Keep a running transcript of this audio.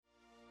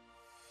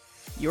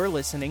You're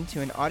listening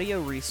to an audio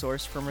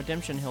resource from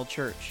Redemption Hill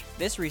Church.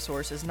 This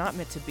resource is not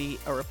meant to be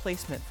a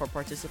replacement for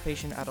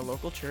participation at a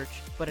local church,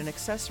 but an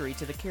accessory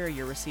to the care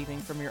you're receiving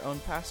from your own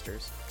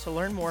pastors. To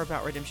learn more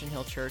about Redemption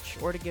Hill Church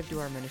or to give to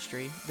our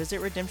ministry, visit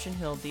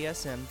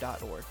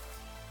redemptionhilldsm.org.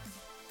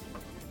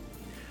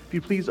 If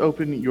you please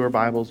open your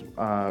Bibles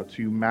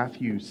to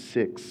Matthew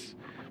 6,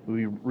 we'll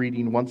be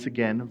reading once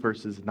again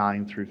verses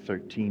 9 through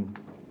 13.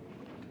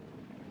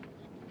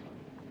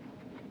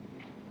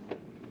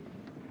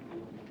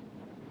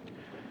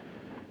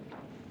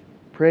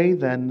 Pray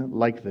then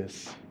like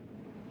this: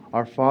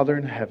 Our Father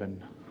in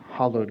heaven,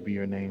 hallowed be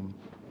your name.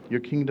 Your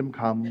kingdom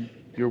come,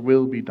 your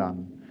will be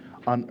done,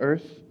 on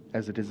earth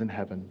as it is in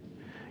heaven.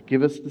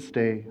 Give us this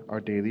day our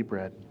daily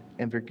bread,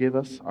 and forgive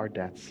us our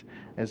debts,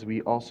 as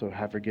we also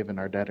have forgiven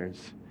our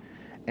debtors.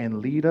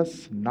 And lead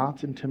us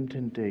not into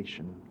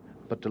temptation,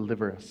 but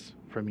deliver us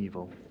from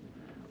evil.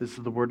 This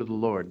is the word of the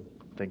Lord.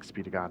 Thanks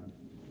be to God.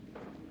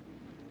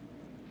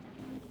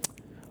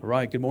 All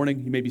right, good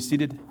morning. You may be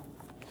seated.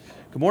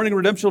 Good morning,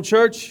 Redemption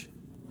Church.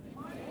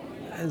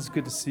 It's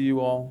good to see you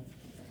all.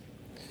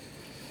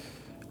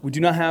 We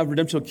do not have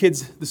Redemption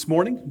kids this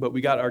morning, but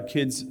we got our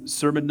kids'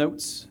 sermon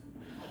notes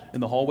in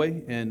the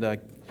hallway. And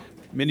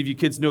many of you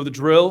kids know the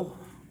drill.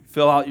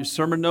 Fill out your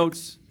sermon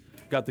notes.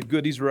 Got the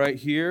goodies right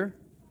here.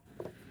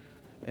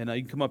 And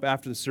you can come up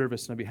after the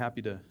service, and I'd be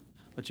happy to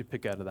let you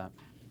pick out of that.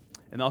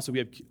 And also, we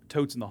have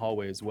totes in the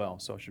hallway as well,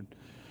 so I should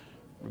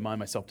remind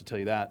myself to tell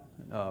you that.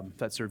 If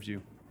that serves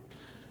you,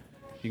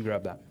 you can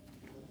grab that.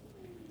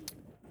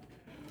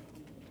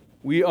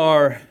 We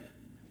are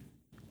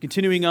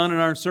continuing on in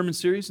our sermon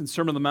series in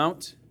Sermon on the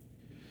Mount,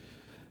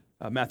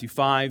 Matthew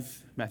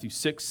 5, Matthew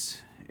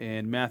 6,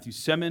 and Matthew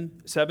 7.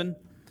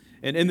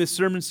 And in this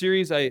sermon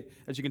series, as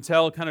you can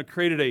tell, kind of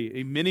created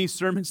a mini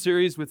sermon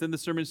series within the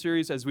sermon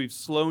series. As we've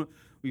slowed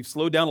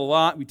down a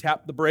lot, we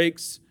tapped the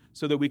brakes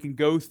so that we can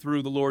go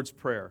through the Lord's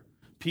Prayer,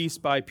 piece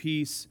by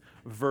piece,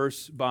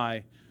 verse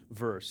by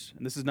verse.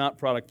 And this is not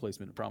product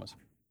placement, I promise.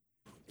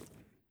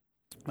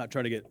 I'm not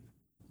trying to get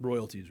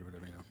royalties or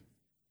whatever,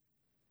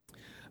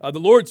 The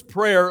Lord's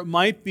Prayer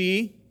might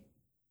be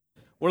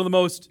one of the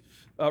most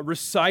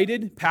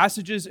recited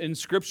passages in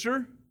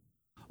Scripture,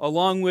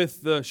 along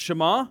with the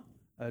Shema,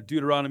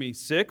 Deuteronomy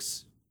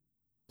 6.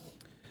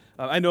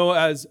 I know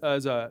as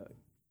an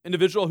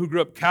individual who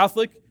grew up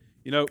Catholic,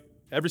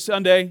 every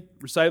Sunday,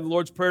 recited the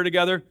Lord's Prayer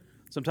together,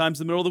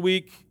 sometimes in the middle of the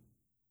week,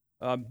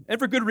 and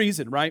for good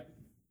reason, right?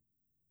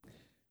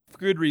 For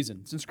good reason.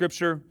 It's in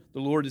Scripture.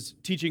 The Lord is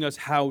teaching us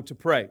how to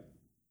pray.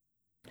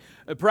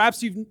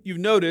 Perhaps you've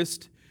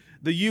noticed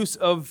the use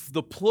of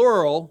the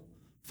plural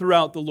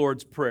throughout the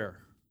Lord's Prayer.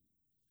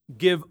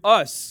 Give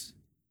us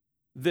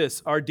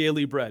this, our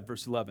daily bread,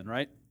 verse 11,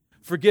 right?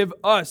 Forgive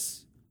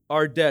us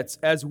our debts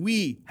as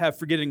we have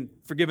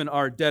forgiven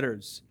our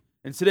debtors.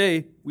 And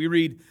today we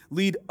read,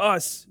 lead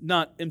us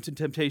not into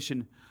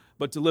temptation,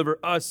 but deliver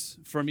us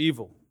from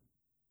evil.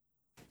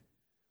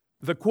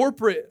 The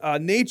corporate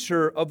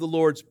nature of the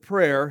Lord's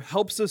Prayer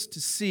helps us to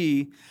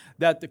see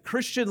that the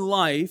Christian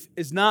life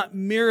is not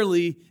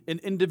merely an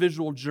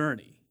individual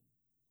journey.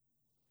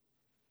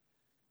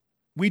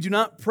 We do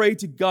not pray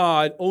to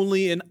God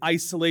only in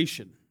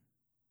isolation.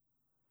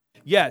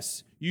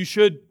 Yes, you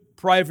should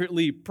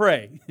privately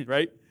pray,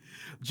 right?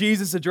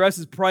 Jesus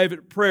addresses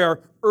private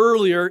prayer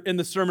earlier in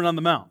the Sermon on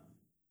the Mount.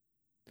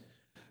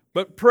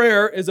 But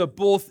prayer is a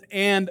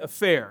both-and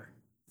affair.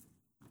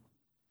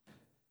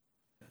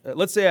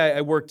 Let's say I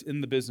worked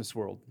in the business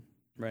world,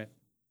 right?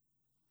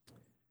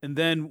 And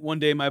then one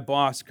day my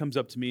boss comes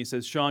up to me and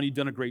says, Sean, you've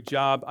done a great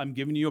job. I'm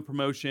giving you a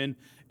promotion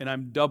and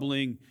I'm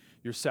doubling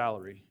your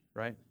salary,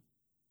 right?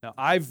 Now,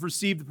 I've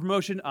received the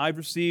promotion, I've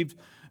received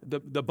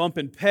the bump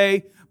in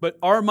pay, but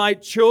are my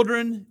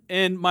children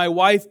and my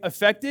wife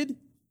affected?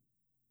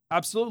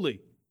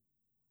 Absolutely.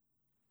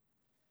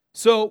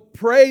 So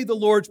pray the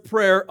Lord's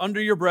Prayer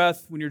under your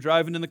breath when you're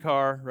driving in the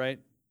car,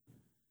 right?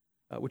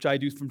 Which I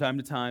do from time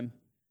to time.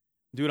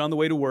 Do it on the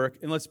way to work.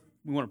 And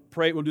we want to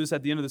pray. We'll do this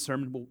at the end of the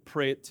sermon. We'll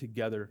pray it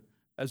together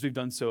as we've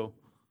done so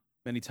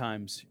many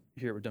times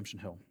here at Redemption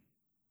Hill.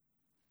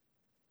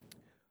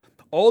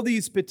 All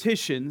these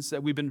petitions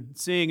that we've been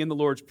seeing in the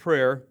Lord's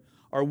Prayer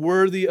are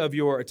worthy of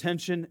your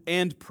attention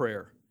and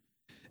prayer.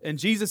 And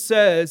Jesus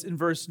says in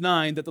verse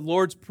 9 that the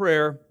Lord's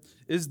Prayer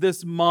is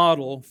this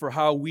model for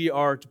how we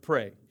are to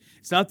pray.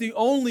 It's not the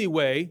only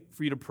way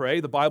for you to pray.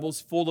 The Bible's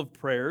full of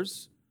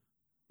prayers.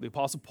 The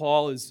Apostle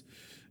Paul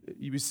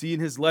you see in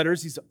his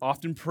letters, he's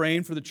often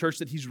praying for the church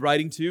that he's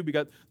writing to. We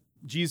got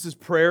Jesus'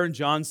 prayer in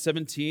John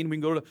 17. We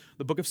can go to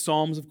the book of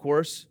Psalms, of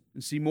course,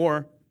 and see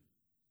more.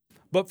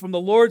 But from the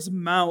Lord's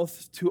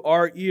mouth to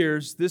our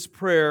ears, this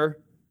prayer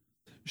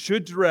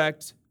should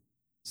direct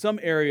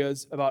some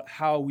areas about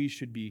how we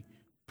should be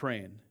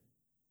praying.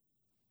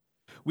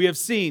 We have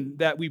seen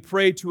that we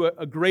pray to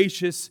a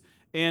gracious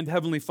and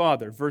heavenly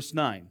Father, verse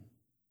 9.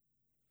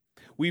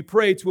 We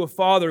pray to a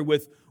Father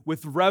with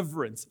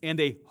reverence and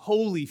a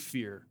holy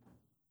fear.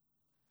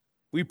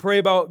 We pray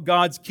about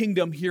God's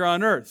kingdom here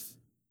on earth.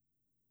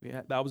 We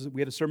had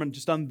a sermon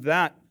just on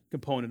that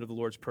component of the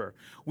Lord's Prayer.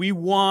 We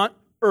want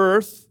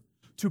earth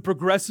to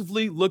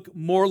progressively look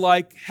more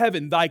like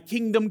heaven. Thy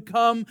kingdom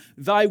come,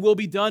 thy will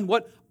be done.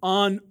 What?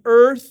 On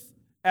earth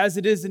as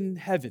it is in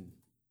heaven.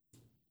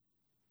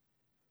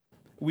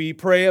 We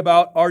pray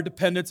about our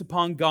dependence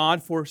upon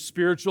God for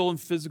spiritual and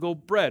physical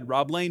bread.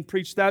 Rob Lane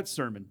preached that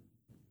sermon.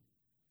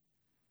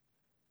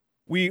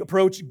 We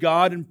approach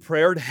God in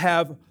prayer to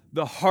have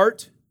the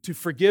heart to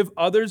forgive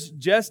others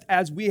just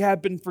as we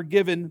have been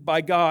forgiven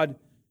by God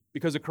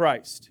because of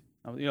Christ.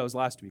 It was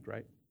last week,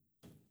 right?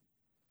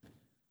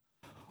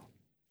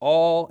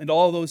 All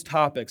those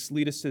topics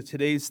lead us to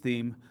today's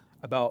theme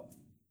about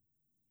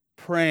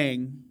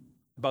praying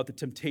about the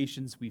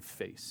temptations we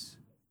face.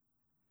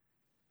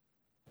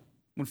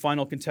 One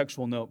final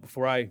contextual note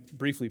before I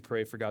briefly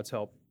pray for God's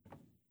help.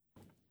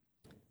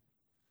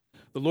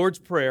 The Lord's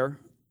Prayer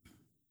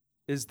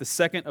is the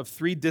second of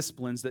three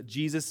disciplines that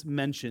Jesus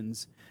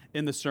mentions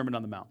in the Sermon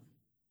on the Mount.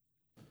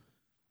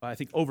 I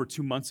think over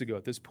 2 months ago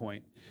at this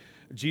point,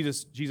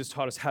 Jesus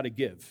taught us how to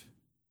give,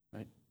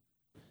 right?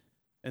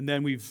 And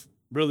then we've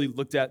really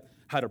looked at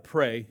how to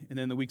pray, and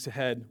then in the weeks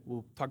ahead,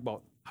 we'll talk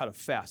about how to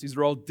fast. These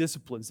are all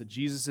disciplines that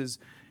Jesus is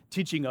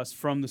teaching us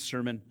from the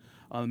Sermon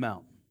on the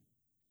Mount.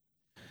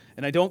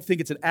 And I don't think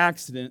it's an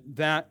accident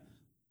that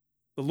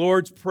the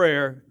Lord's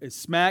Prayer is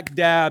smack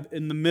dab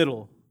in the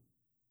middle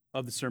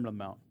of the Sermon on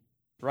the Mount,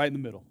 right in the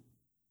middle.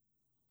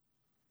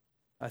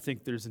 I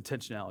think there's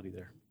intentionality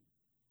there.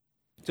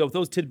 So with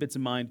those tidbits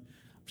in mind,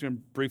 I'm just going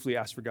to briefly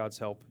ask for God's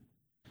help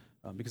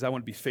because I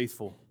want to be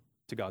faithful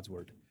to God's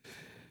Word.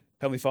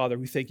 Heavenly Father,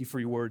 we thank you for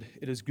your Word.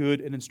 It is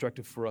good and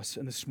instructive for us.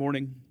 And this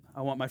morning,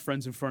 I want my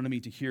friends in front of me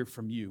to hear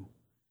from you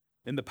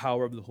in the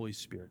power of the Holy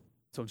Spirit.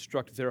 So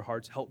instruct their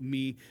hearts. Help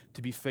me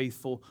to be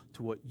faithful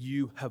to what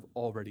you have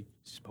already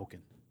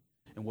spoken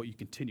and what you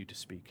continue to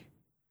speak.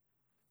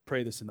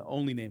 Pray this in the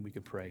only name we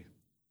can pray.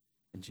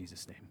 In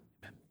Jesus' name,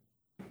 amen.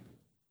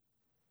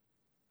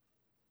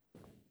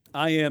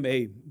 I am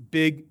a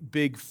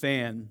big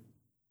fan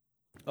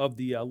of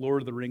the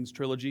Lord of the Rings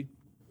trilogy.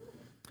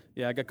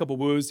 Yeah, I got a couple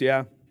woos,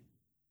 yeah.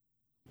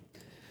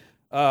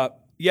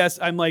 Yes,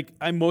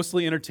 I'm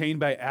mostly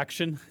entertained by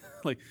action.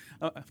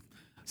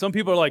 Some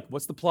people are like,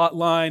 what's the plot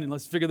line? And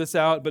let's figure this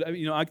out. But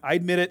I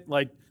admit it,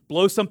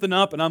 blow something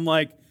up and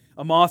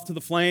I'm off to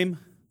the flame.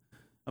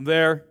 I'm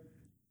there.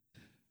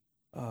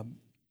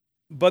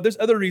 But there's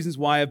other reasons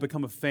why I've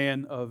become a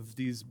fan of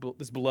this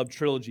beloved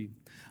trilogy.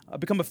 I've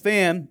become a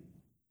fan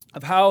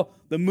of how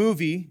the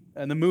movie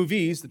and the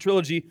movies, the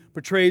trilogy,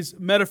 portrays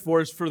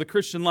metaphors for the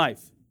Christian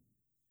life.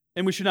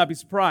 And we should not be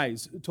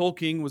surprised.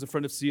 Tolkien was a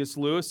friend of C.S.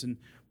 Lewis and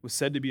was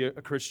said to be a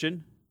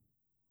Christian.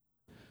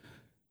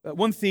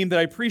 One theme that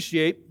I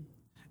appreciate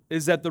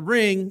is that the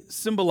ring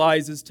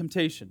symbolizes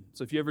temptation.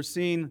 So if you've ever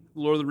seen the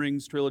Lord of the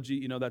Rings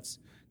trilogy, that's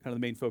kind of the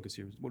main focus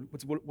here.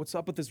 What's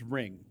up with this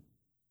ring?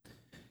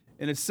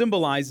 And it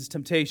symbolizes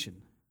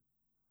temptation.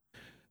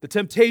 The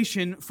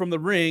temptation from the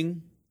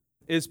ring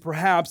is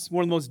perhaps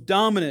one of the most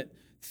dominant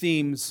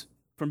themes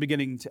from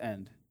beginning to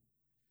end.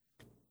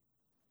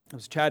 I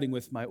was chatting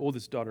with my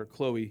oldest daughter,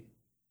 Chloe,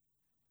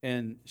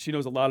 and she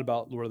knows a lot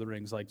about Lord of the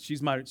Rings.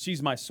 She's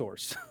my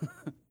source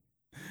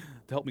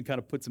to help me kind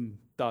of put some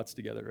thoughts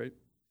together, right?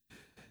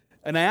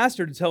 And I asked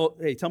her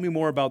to tell me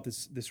more about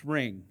this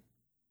ring.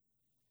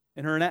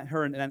 And her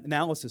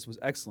analysis was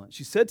excellent.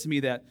 She said to me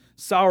that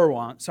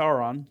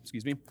Sauron,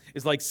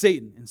 is like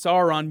Satan, and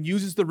Sauron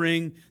uses the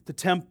ring to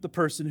tempt the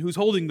person who's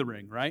holding the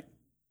ring, right?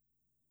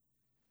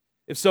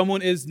 If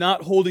someone is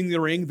not holding the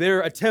ring,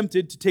 they're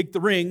attempted to take the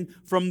ring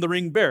from the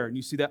ring bearer, and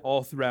you see that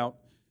all throughout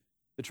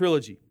the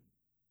trilogy.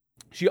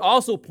 She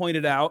also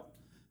pointed out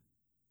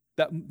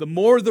that the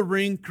more the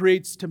ring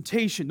creates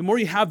temptation, the more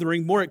you have the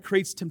ring, more it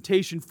creates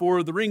temptation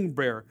for the ring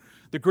bearer.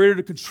 The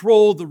greater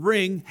control the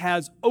ring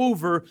has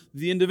over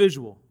the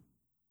individual.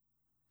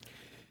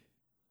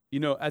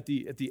 At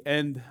the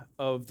end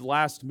of the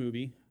last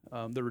movie,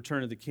 The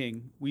Return of the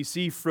King, we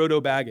see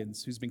Frodo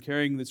Baggins, who's been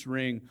carrying this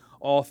ring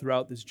all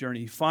throughout this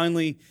journey,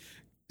 finally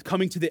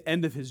coming to the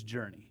end of his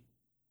journey.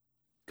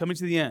 Coming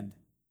to the end.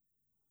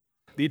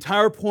 The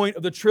entire point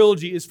of the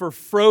trilogy is for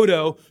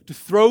Frodo to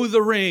throw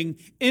the ring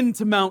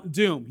into Mount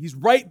Doom. He's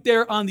right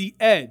there on the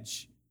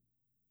edge.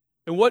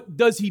 And what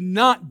does he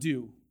not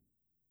do?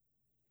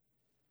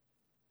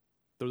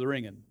 Throw the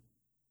ring in.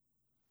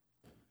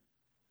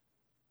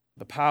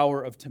 The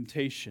power of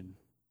temptation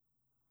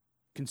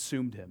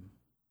consumed him.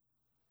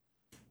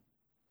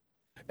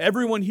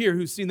 Everyone here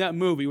who's seen that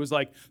movie was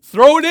like,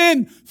 throw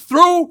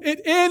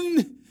it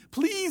in,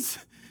 please.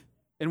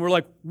 And we're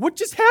like, what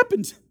just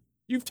happened?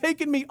 You've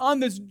taken me on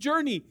this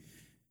journey.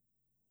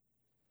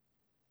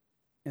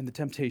 And the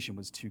temptation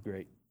was too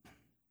great.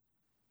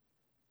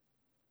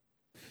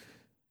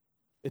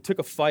 It took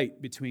a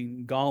fight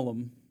between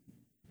Gollum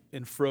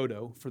and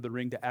Frodo for the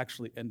ring to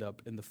actually end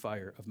up in the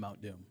fire of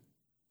Mount Doom.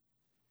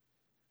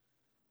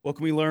 What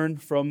can we learn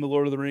from the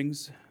Lord of the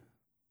Rings?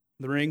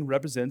 The ring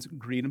represents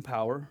greed and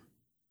power.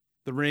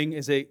 The ring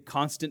is a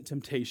constant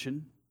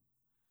temptation.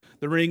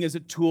 The ring is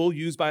a tool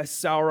used by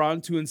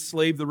Sauron to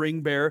enslave the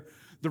ring bearer.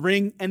 The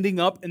ring ending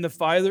up in the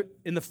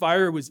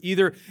fire was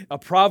either a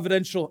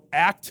providential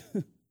act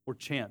or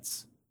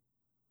chance.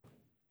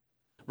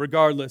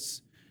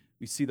 Regardless,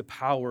 we see the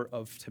power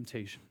of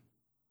temptation.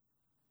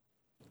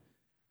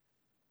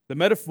 The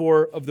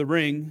metaphor of the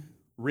ring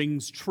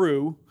rings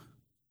true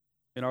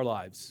in our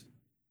lives.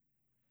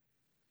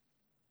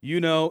 You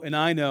know and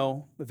I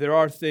know that there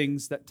are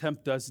things that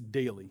tempt us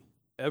daily,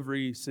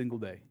 every single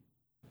day.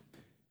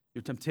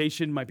 Your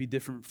temptation might be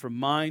different from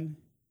mine,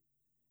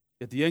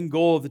 yet the end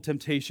goal of the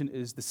temptation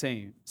is the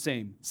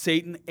same.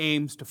 Satan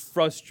aims to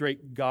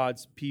frustrate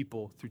God's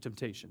people through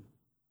temptation.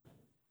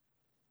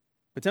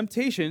 But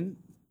temptation,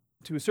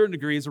 to a certain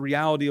degree, is a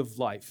reality of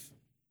life.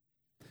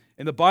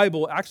 And the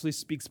Bible actually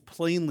speaks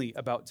plainly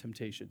about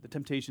temptation, the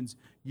temptations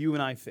you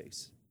and I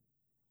face.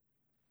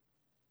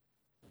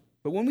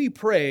 But when we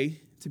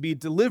pray to be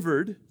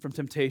delivered from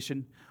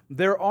temptation,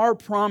 there are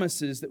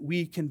promises that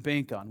we can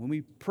bank on. When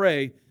we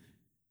pray,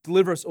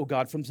 deliver us, O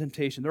God, from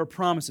temptation, there are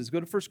promises. Go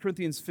to 1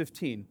 Corinthians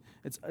 15.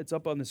 It's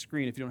up on the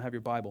screen if you don't have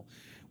your Bible.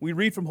 We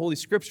read from Holy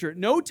Scripture,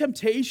 "No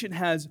temptation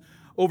has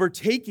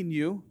overtaken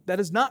you that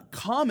is not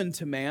common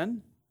to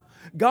man.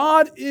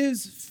 God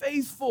is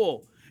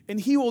faithful,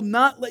 and He will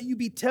not let you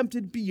be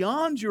tempted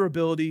beyond your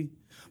ability.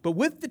 But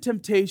with the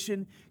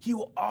temptation, He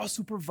will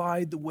also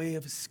provide the way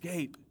of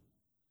escape,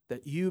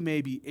 that you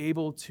may be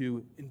able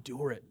to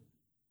endure it."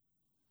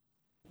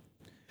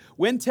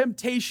 When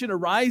temptation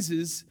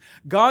arises,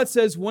 God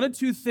says one of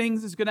two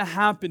things is going to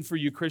happen for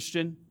you,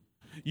 Christian.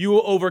 You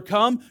will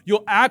overcome.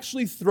 You'll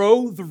actually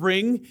throw the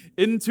ring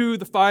into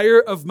the fire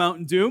of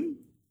Mount Doom.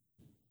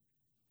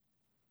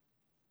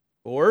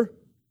 Or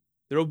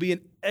there will be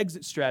an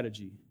exit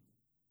strategy.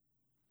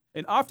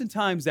 And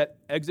oftentimes that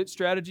exit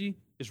strategy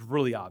is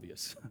really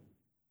obvious.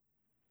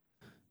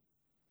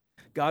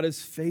 God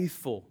is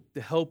faithful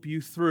to help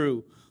you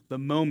through the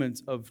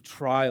moments of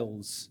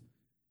trials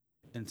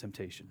and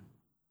temptation.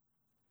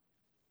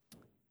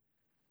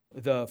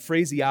 The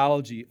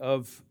phraseology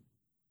of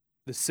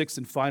the sixth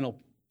and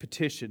final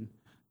petition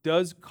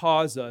does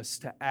cause us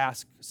to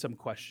ask some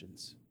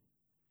questions.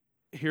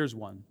 Here's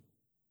one.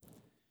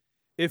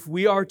 If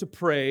we are to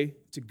pray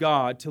to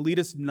God to lead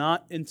us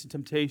not into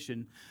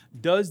temptation,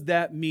 does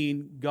that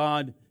mean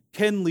God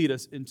can lead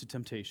us into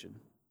temptation?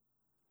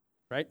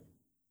 Right?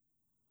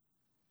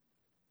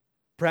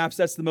 Perhaps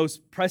that's the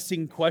most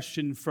pressing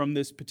question from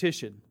this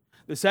petition.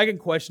 The second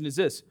question is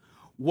this: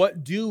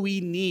 what do we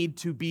need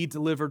to be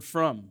delivered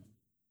from?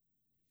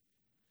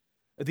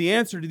 The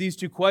answer to these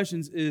two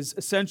questions is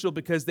essential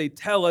because they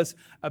tell us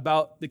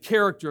about the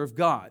character of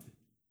God.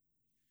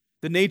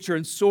 The nature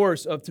and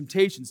source of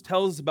temptations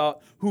tells us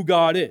about who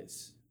God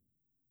is.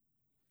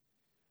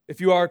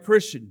 If you are a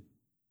Christian,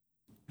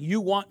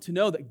 you want to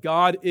know that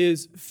God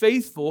is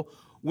faithful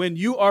when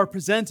you are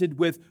presented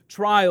with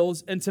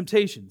trials and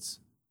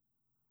temptations.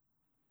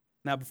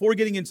 Now, before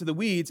getting into the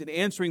weeds and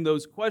answering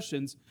those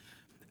questions,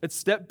 let's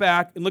step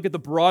back and look at the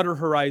broader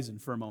horizon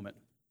for a moment.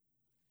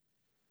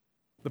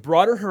 The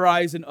broader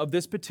horizon of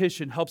this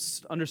petition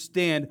helps us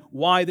understand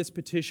why this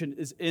petition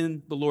is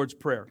in the Lord's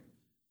Prayer.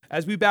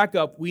 As we back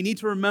up, we need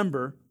to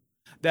remember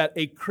that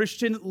a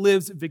Christian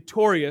lives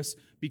victorious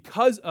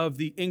because of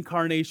the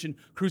incarnation,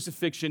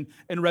 crucifixion,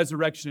 and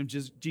resurrection of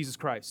Jesus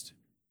Christ.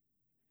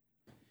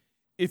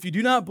 If you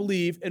do not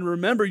believe and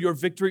remember your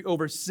victory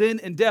over sin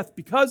and death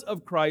because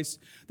of Christ,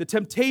 the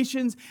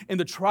temptations and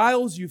the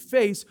trials you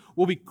face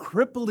will be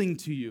crippling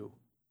to you.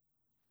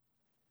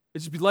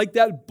 It should be like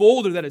that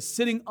boulder that is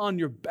sitting on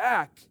your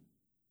back.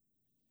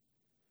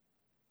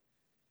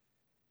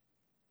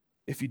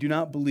 If you do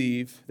not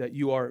believe that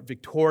you are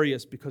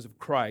victorious because of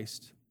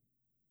Christ,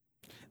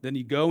 then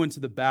you go into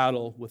the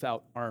battle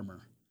without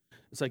armor.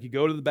 It's like you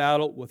go to the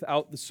battle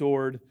without the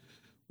sword,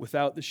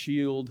 without the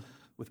shield,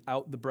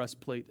 without the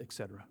breastplate,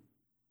 etc.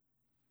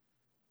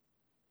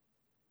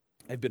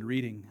 I've been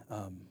reading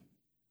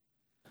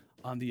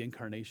On the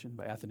Incarnation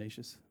by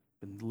Athanasius.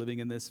 Been living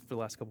in this for the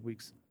last couple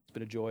weeks. It's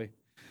been a joy.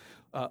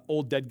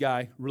 Old dead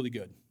guy, really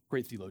good.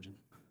 Great theologian.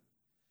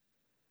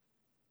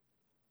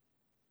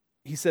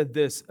 He said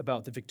this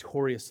about the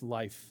victorious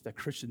life that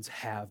Christians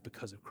have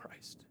because of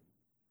Christ.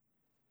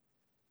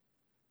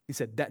 He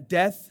said that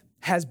death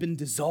has been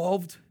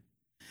dissolved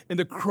and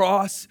the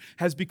cross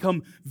has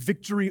become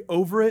victory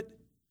over it,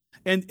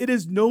 and it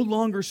is no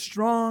longer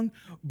strong,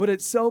 but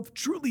itself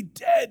truly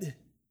dead.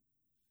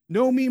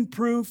 No mean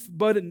proof,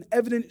 but an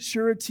evident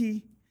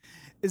surety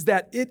is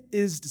that it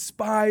is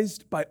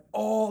despised by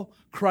all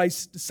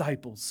Christ's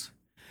disciples,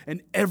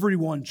 and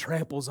everyone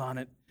tramples on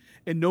it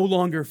and no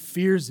longer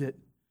fears it,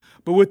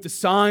 but with the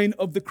sign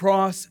of the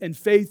cross and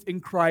faith in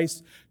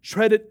Christ,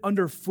 tread it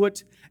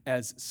underfoot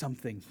as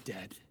something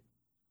dead.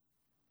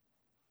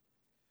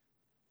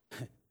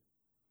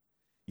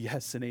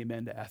 Yes and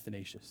amen to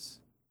Athanasius.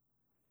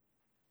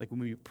 Like when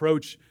we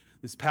approach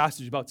this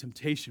passage about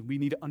temptation, we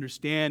need to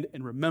understand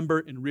and remember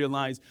and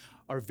realize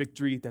our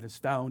victory that is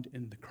found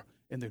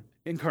in the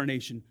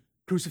incarnation,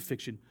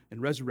 crucifixion,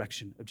 and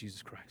resurrection of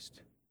Jesus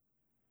Christ.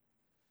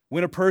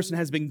 When a person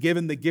has been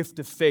given the gift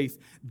of faith,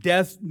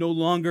 death no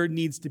longer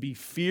needs to be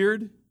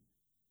feared,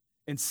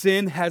 and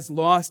sin has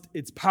lost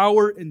its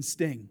power and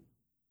sting.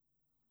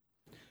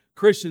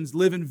 Christians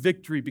live in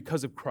victory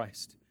because of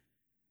Christ.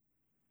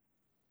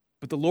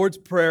 But the Lord's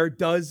Prayer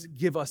does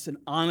give us an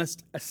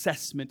honest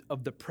assessment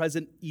of the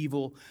present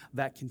evil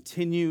that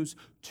continues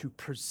to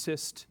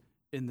persist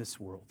in this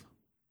world.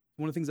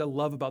 One of the things I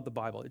love about the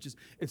Bible, it's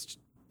just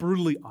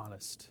brutally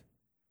honest.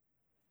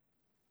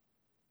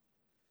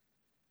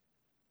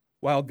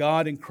 While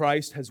God in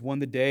Christ has won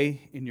the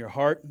day in your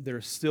heart, there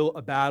is still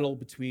a battle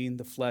between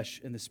the flesh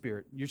and the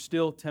spirit. You're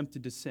still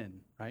tempted to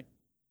sin, right?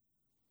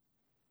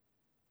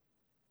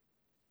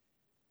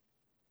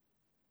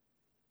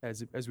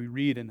 As we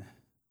read in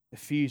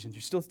Ephesians,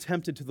 you're still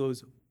tempted to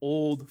those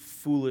old,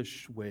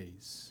 foolish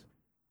ways.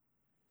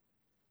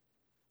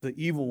 The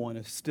evil one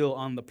is still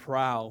on the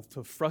prowl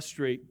to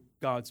frustrate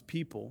God's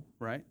people,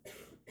 right?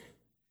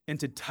 And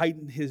to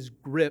tighten his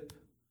grip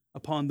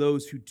upon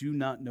those who do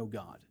not know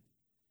God.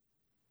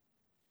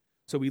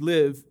 So we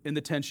live in the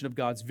tension of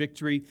God's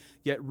victory,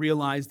 yet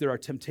realize there are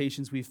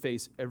temptations we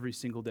face every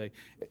single day.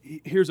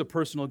 Here's a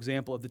personal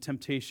example of the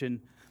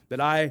temptation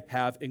that I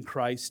have in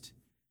Christ,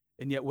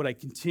 and yet what I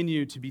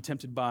continue to be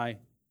tempted by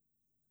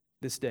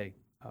this day.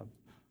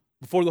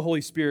 Before the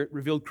Holy Spirit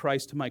revealed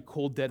Christ to my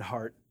cold, dead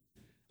heart,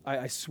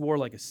 I swore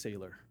like a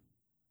sailor,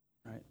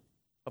 right?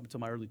 Up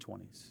until my early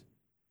 20s.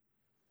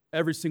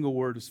 Every single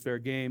word was fair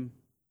game.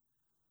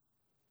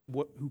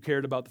 Who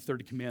cared about the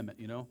third commandment,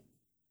 you know?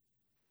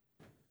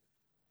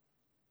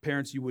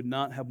 Parents, you would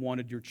not have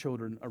wanted your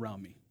children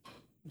around me. It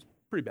was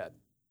pretty bad.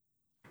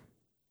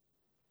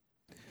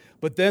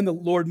 But then the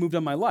Lord moved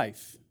on my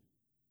life.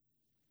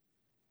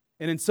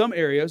 And in some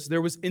areas,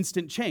 there was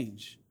instant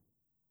change.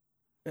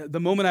 The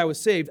moment I was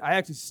saved,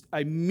 I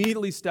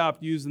immediately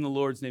stopped using the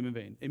Lord's name in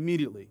vain.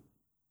 Immediately.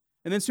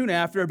 And then soon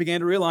after, I began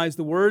to realize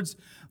the words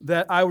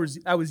that I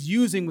was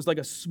using was like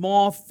a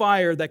small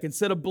fire that can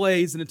set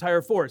ablaze an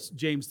entire forest,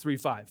 James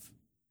 3:5.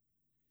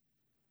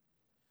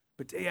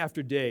 But day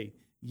after day,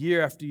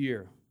 year after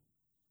year,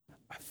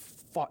 I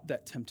fought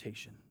that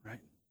temptation, right?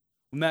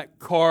 When that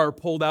car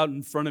pulled out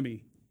in front of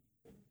me,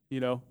 you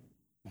know,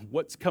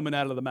 what's coming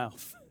out of the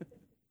mouth?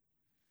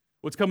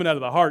 What's coming out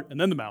of the heart and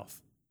then the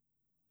mouth?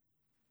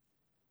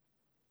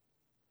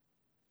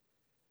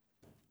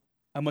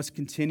 I must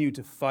continue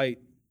to fight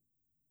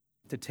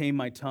to tame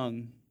my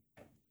tongue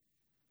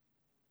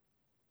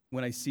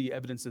when I see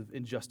evidence of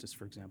injustice,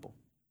 for example.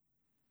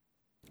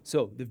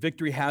 So, the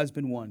victory has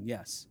been won,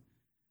 yes.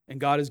 And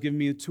God has given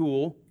me a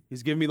tool.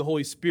 He's given me the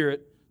Holy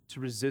Spirit to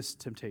resist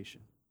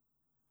temptation.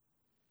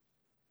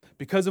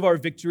 Because of our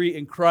victory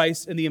in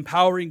Christ and the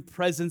empowering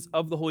presence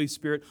of the Holy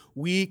Spirit,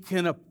 we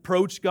can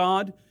approach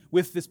God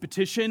with this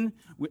petition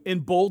in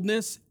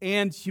boldness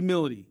and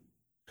humility.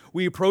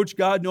 We approach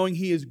God knowing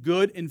He is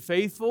good and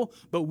faithful,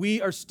 but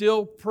we are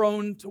still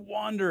prone to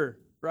wander,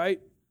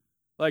 right?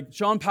 Like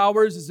Sean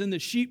Powers is in the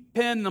sheep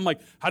pen, and I'm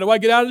like, how do I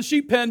get out of the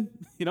sheep pen?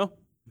 You know?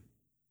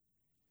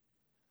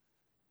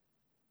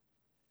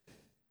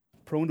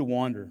 Prone to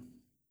wander.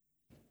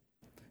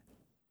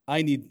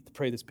 I need to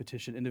pray this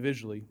petition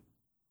individually,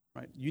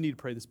 right? You need to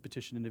pray this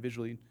petition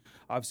individually.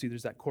 Obviously,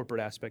 there's that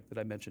corporate aspect that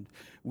I mentioned.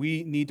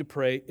 We need to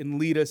pray and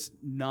lead us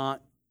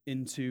not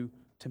into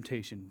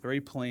temptation.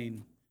 Very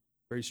plain,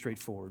 very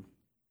straightforward.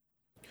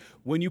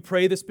 When you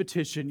pray this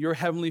petition, to your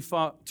Heavenly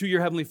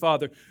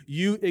Father,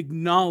 you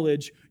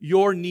acknowledge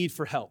your need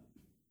for help,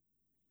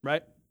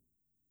 right?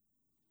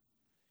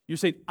 You're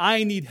saying,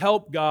 I need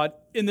help, God,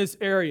 in this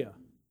area.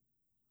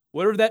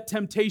 Whatever that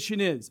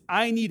temptation is,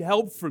 I need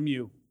help from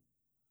you.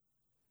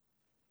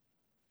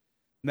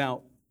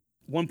 Now,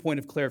 one point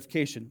of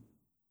clarification.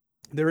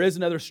 There is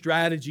another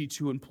strategy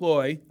to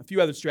employ, a few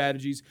other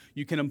strategies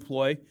you can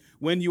employ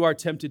when you are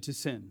tempted to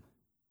sin.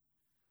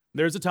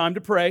 There's a time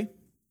to pray,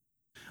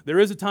 there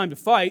is a time to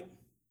fight,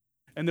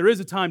 and there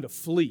is a time to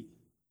flee.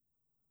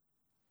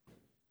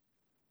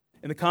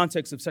 In the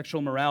context of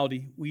sexual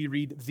immorality, we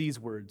read these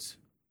words.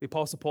 The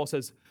Apostle Paul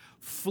says,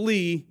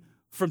 flee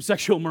from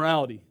sexual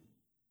immorality.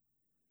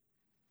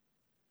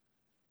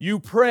 You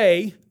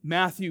pray,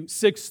 Matthew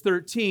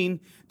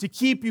 6:13, to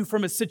keep you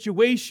from a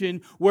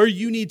situation where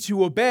you need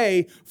to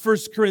obey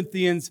 1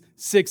 Corinthians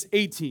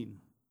 6:18.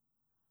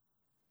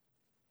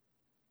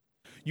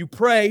 You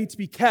pray to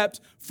be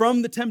kept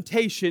from the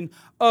temptation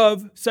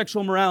of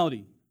sexual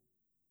immorality.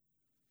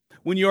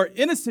 When you are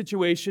in a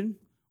situation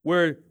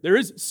where there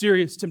is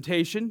serious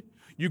temptation,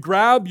 you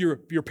grab your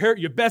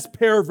best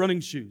pair of running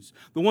shoes,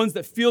 the ones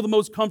that feel the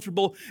most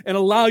comfortable and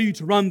allow you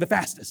to run the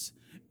fastest,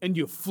 and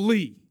you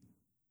flee.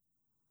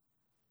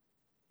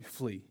 You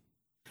flee.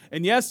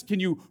 And yes, can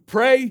you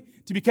pray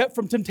to be kept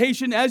from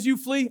temptation as you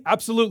flee?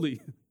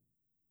 Absolutely.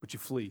 But you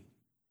flee.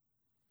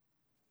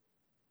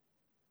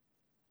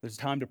 There's a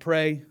time to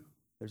pray.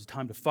 There's a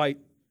time to fight.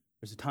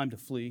 There's a time to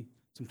flee.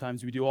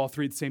 Sometimes we do all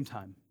three at the same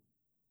time.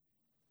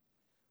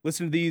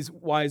 Listen to these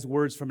wise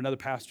words from another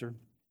pastor.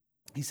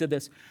 He said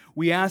this,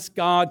 we ask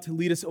God to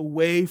lead us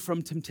away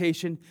from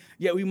temptation,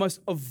 yet we must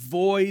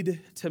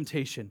avoid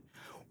temptation.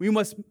 We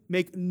must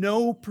make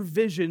no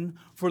provision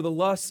for the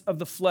lusts of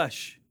the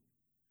flesh.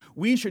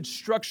 we should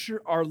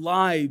structure our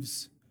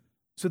lives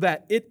so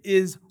that it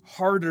is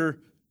harder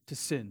to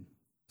sin.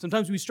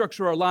 Sometimes we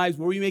structure our lives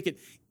where we make it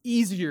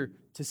easier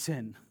to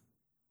sin.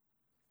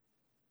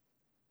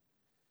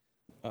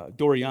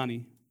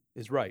 Doriani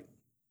is right.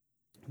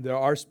 There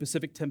are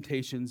specific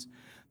temptations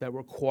that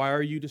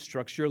require you to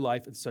structure your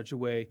life in such a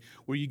way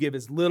where you give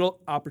as little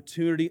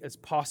opportunity as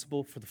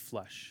possible for the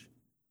flesh.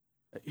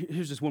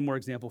 Here's just one more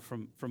example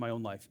from my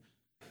own life.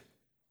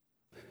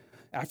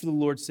 After the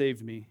Lord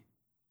saved me,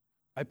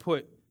 I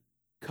put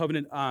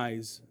covenant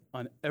eyes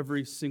on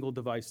every single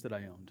device that I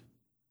owned.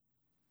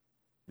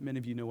 And many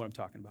of you know what I'm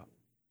talking about.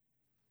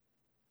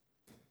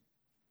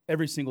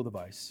 Every single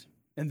device.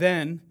 And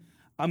then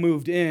I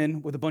moved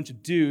in with a bunch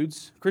of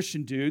dudes,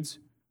 Christian dudes,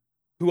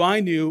 who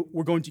I knew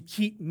were going to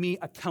keep me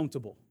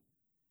accountable.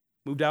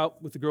 Moved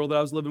out with the girl that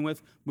I was living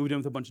with, moved in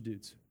with a bunch of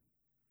dudes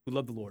who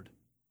loved the Lord.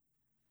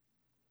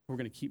 Who were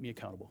going to keep me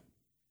accountable.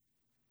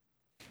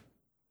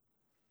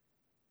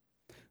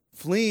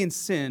 Fleeing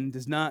sin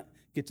does not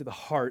get to the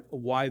heart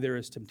of why there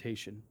is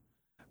temptation,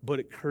 but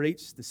it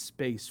creates the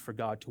space for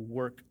God to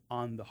work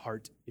on the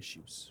heart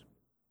issues.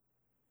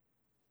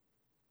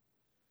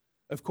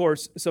 Of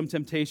course, some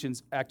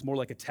temptations act more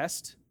like a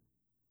test,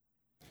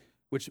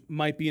 which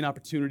might be an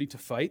opportunity to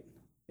fight.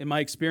 In my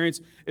experience,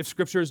 if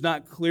Scripture is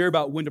not clear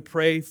about when to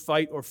pray,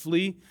 fight, or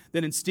flee,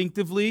 then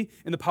instinctively,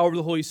 in the power of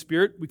the Holy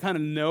Spirit, we kind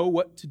of know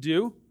what to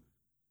do.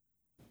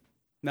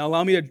 Now,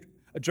 allow me to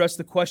address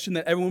the question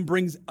that everyone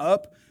brings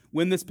up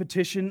when this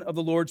petition of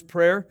the Lord's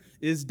Prayer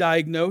is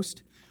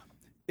diagnosed.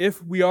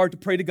 If we are to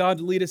pray to God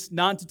to lead us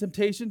not into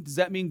temptation, does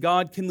that mean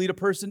God can lead a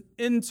person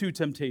into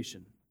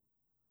temptation?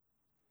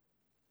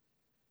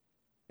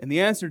 And the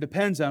answer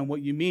depends on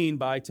what you mean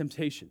by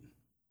temptation.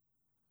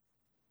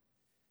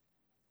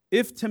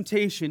 If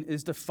temptation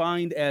is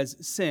defined as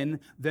sin,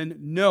 then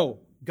no,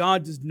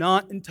 God does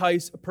not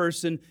entice a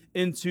person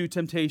into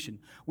temptation.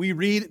 We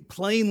read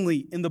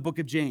plainly in the book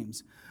of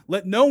James,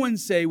 "Let no one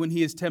say when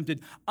he is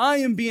tempted, I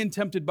am being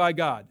tempted by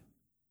God."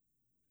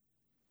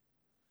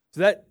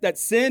 So that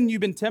sin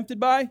you've been tempted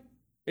by,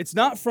 it's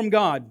not from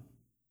God.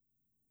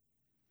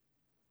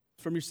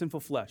 It's from your sinful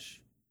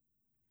flesh.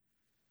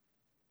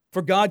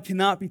 For God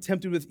cannot be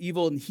tempted with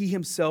evil, and he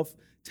himself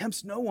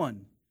tempts no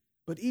one.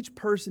 But each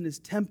person is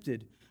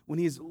tempted when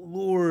he is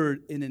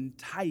lured and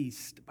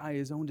enticed by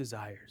his own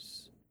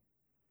desires.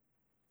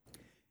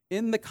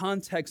 In the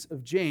context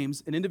of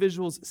James, an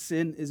individual's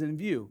sin is in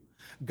view.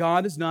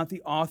 God is not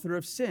the author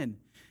of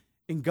sin,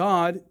 and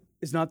God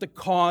is not the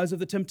cause of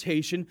the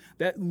temptation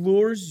that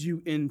lures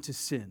you into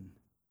sin.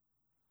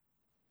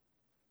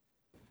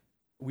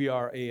 We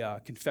are a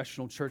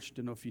confessional church.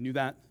 Don't know if you knew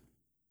that.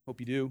 Hope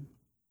you do.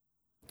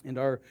 And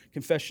our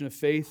confession of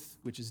faith,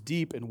 which is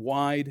deep and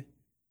wide,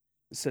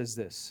 says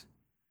this: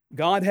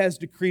 God has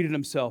decreed in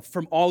himself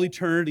from all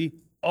eternity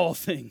all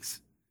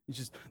things.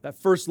 That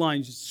first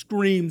line just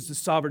screams the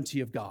sovereignty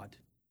of God.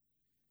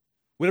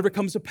 Whatever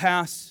comes to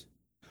pass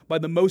by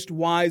the most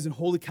wise and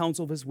holy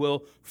counsel of his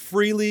will,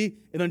 freely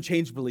and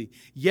unchangeably.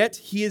 Yet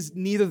he is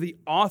neither the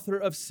author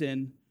of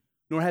sin,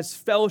 nor has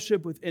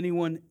fellowship with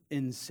anyone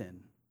in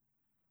sin.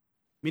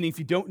 Meaning, if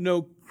you don't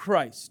know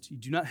Christ, you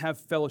do not have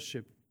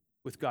fellowship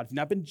with God. If you've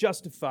not been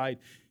justified,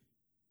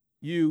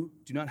 you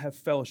do not have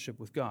fellowship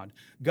with God.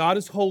 God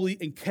is holy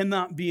and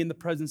cannot be in the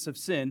presence of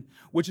sin,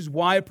 which is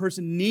why a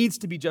person needs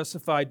to be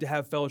justified to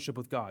have fellowship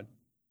with God.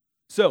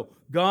 So,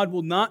 God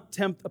will not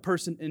tempt a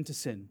person into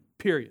sin,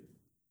 period.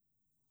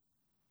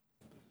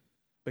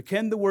 But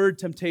can the word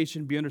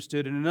temptation be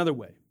understood in another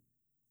way?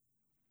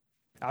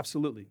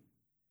 Absolutely.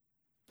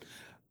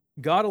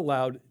 God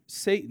allowed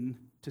Satan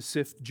to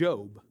sift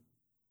Job.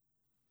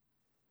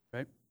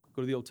 Right?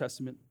 Go to the Old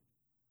Testament.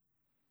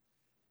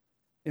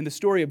 In the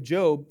story of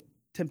Job,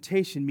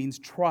 temptation means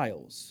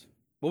trials.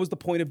 What was the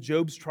point of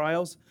Job's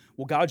trials?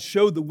 Well, God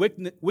showed the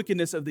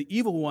wickedness of the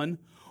evil one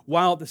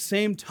while at the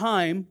same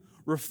time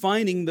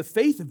refining the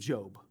faith of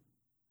Job.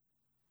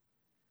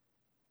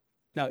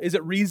 Now, is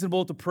it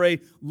reasonable to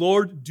pray,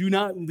 Lord, do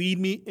not lead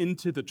me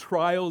into the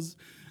trials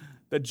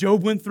that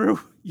Job went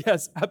through?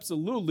 Yes,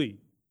 absolutely.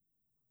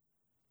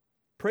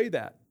 Pray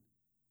that,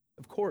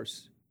 of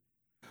course.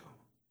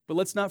 But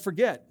let's not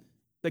forget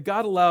that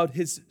God allowed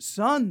his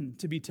son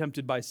to be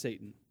tempted by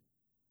Satan.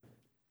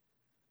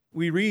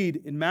 We read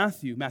in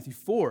Matthew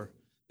 4,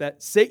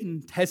 that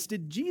Satan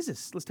tested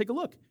Jesus. Let's take a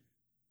look.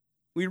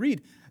 We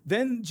read,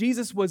 then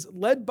Jesus was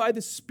led by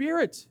the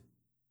Spirit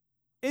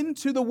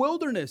into the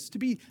wilderness to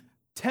be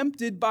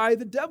tempted by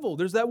the devil.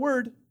 There's that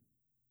word.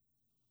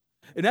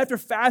 And after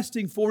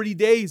fasting 40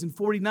 days and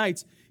 40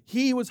 nights,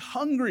 he was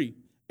hungry.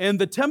 And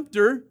the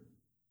tempter,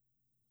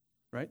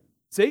 right?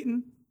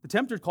 Satan, the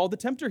tempter, called the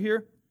tempter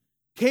here,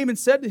 came and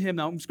said to him,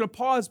 now I'm just going to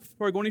pause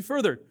before I go any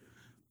further.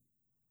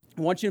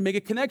 I want you to make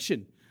a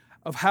connection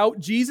of how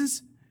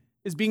Jesus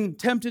is being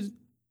tempted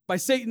by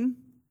Satan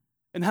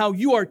and how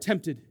you are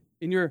tempted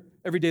in your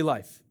everyday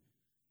life.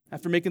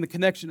 After making the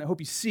connection, I hope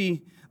you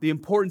see the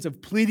importance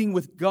of pleading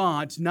with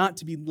God not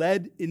to be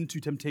led into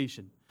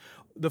temptation.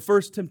 The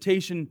first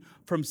temptation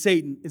from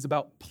Satan is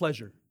about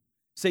pleasure.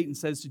 Satan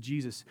says to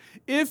Jesus,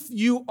 "If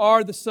you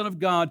are the Son of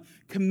God,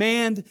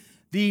 command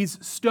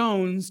these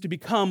stones to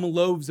become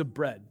loaves of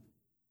bread."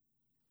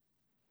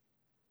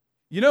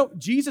 You know,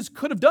 Jesus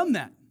could have done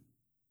that.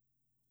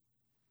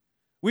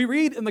 We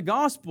read in the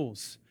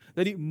Gospels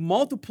that he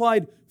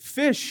multiplied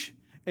fish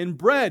and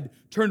bread,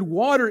 turned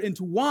water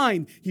into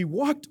wine. He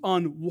walked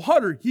on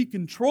water. He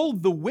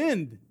controlled the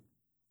wind.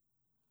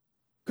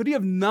 Could he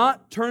have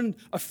not turned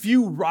a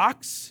few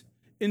rocks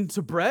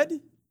into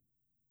bread?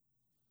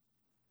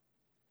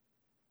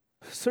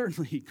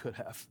 Certainly he could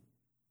have.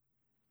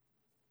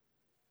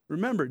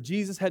 Remember,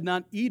 Jesus had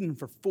not eaten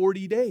for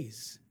 40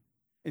 days,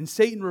 and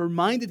Satan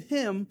reminded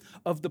him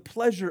of the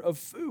pleasure of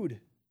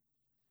food.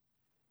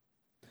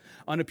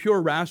 On a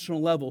pure rational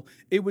level,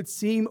 it would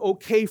seem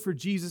okay for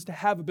Jesus to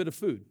have a bit of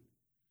food.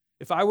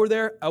 If I were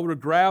there, I would have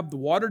grabbed the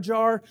water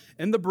jar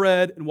and the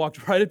bread and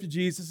walked right up to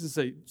Jesus and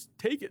say,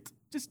 "Take it,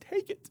 just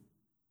take it."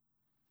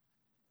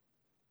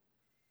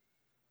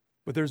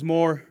 But there's a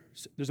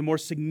more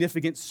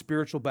significant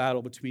spiritual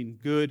battle between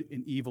good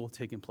and evil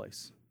taking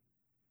place.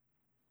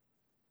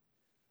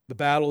 The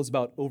battle is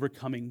about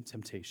overcoming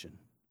temptation.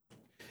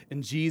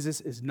 And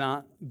Jesus is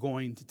not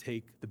going to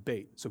take the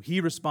bait. So he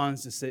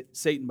responds to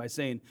Satan by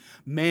saying,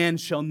 "Man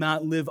shall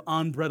not live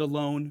on bread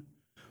alone,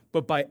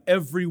 but by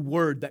every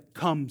word that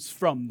comes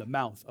from the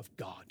mouth of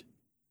God."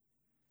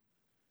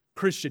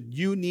 Christian,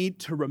 you need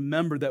to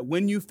remember that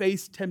when you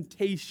face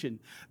temptation,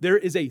 there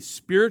is a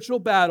spiritual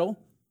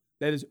battle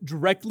that is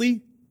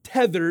directly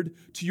tethered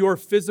to your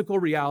physical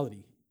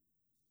reality.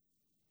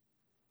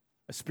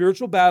 A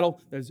spiritual battle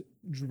that is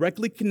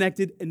directly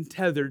connected and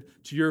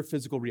tethered to your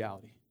physical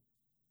reality.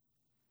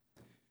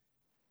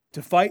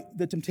 To fight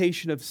the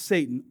temptation of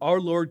Satan, our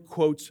Lord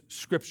quotes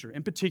Scripture,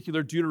 in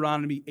particular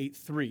Deuteronomy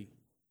 8:3.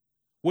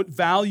 What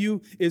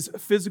value is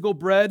physical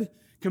bread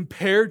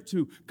compared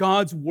to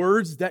God's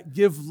words that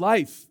give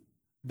life?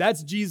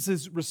 That's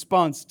Jesus'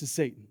 response to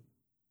Satan.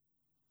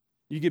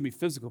 You give me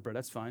physical bread,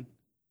 that's fine.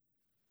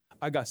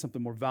 I got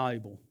something more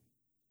valuable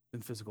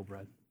than physical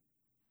bread.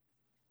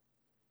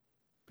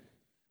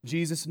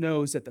 Jesus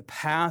knows that the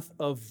path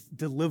of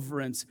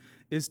deliverance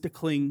is to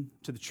cling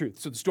to the truth.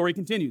 So the story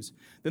continues.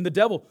 Then the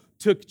devil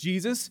took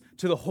Jesus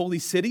to the holy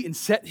city and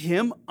set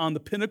him on the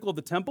pinnacle of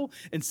the temple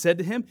and said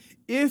to him,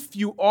 "If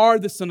you are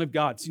the Son of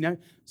God."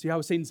 See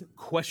how Satan's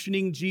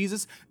questioning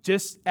Jesus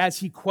just as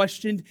he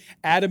questioned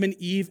Adam and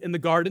Eve in the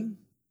garden,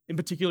 in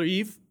particular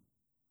Eve?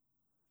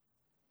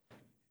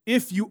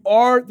 "If you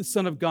are the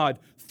Son of God,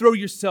 throw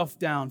yourself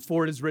down,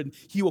 for it is written,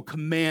 He will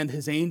command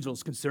His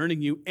angels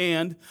concerning you,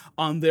 and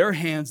on their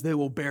hands they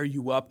will bear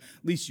you up,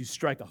 lest you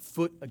strike a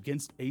foot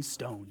against a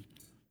stone."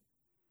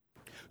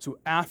 So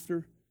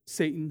after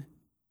Satan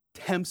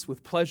tempts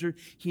with pleasure,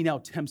 he now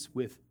tempts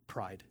with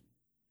pride.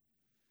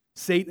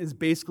 Satan is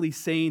basically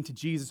saying to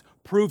Jesus,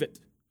 "Prove it.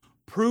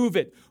 Prove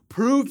it.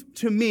 Prove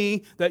to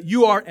me that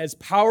you are as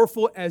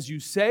powerful as you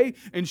say,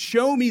 and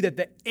show me that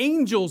the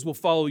angels will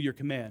follow your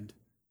command."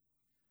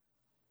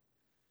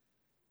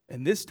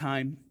 And this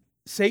time,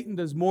 Satan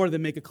does more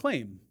than make a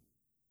claim.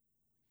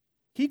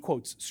 He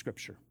quotes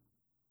Scripture.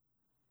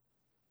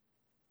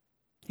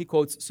 He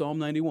quotes Psalm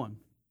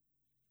 91.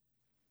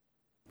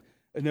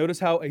 And notice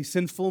how a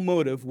sinful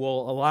motive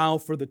will allow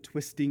for the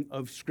twisting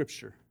of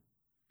Scripture.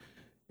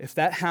 If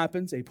that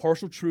happens, a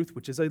partial truth,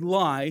 which is a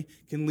lie,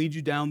 can lead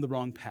you down the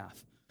wrong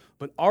path.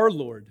 But our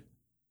Lord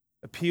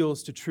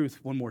appeals to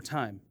truth one more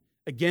time.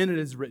 Again, it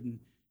is written,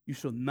 "You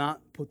shall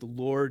not put the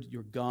Lord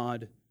your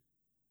God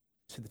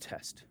to the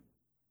test."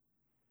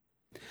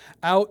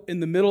 Out in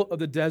the middle of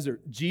the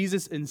desert,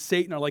 Jesus and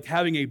Satan are like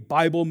having a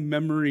Bible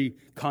memory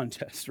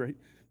contest, right?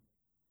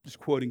 Just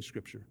quoting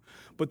Scripture.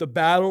 But the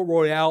battle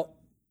royale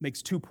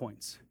makes 2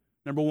 points.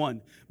 Number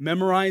one,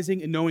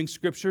 memorizing and knowing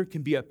Scripture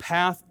can be a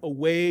path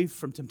away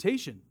from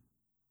temptation.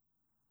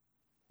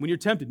 When you're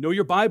tempted, know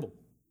your Bible.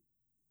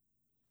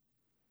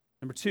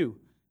 Number two,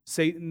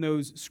 Satan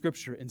knows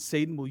Scripture, and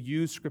Satan will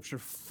use Scripture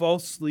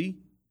falsely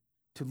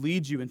to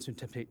lead you into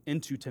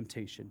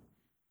temptation.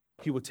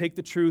 He will take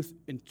the truth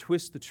and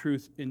twist the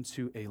truth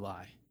into a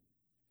lie.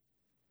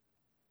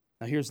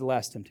 Now here's the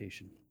last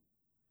temptation.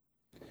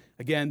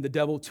 Again, the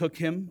devil took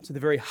him to the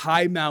very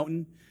high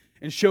mountain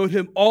and showed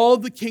him all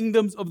the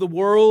kingdoms of the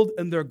world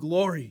and their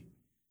glory.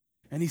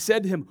 And he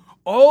said to him,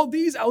 "All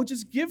these I will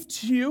just give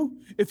to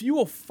you if you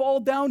will fall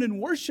down and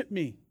worship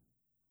me."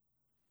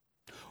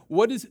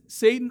 What does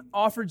Satan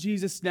offer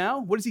Jesus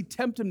now? What does he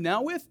tempt him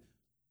now with?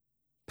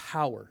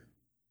 Power.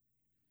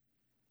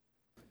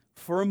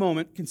 For a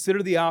moment,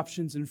 consider the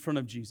options in front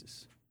of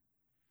Jesus.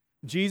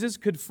 Jesus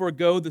could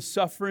forego the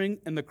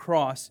suffering and the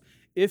cross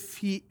if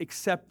he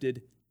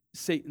accepted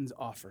Satan's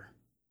offer.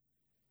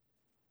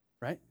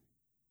 Right?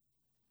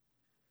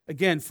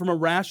 Again, from a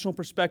rational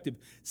perspective,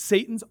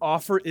 Satan's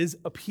offer is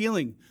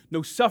appealing.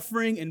 No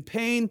suffering and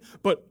pain,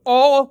 but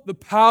all the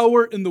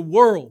power in the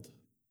world.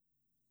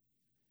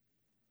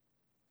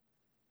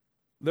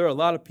 There are a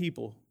lot of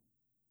people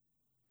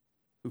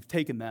who've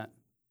taken that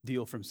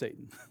deal from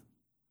Satan.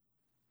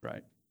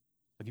 Right?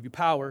 I'll give you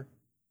power,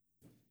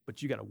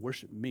 but you got to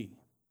worship me.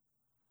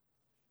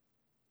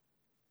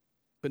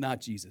 but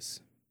not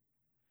Jesus.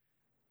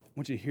 I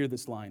want you to hear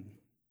this line.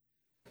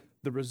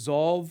 The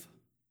resolve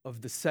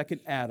of the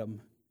second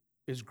Adam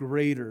is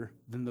greater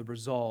than the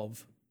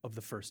resolve of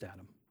the first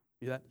Adam.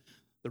 You hear that?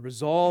 The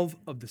resolve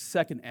of the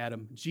second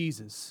Adam,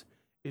 Jesus,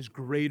 is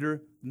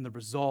greater than the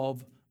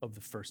resolve of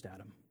the first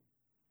Adam.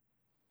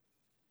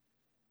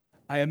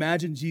 I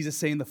imagine Jesus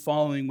saying the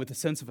following with a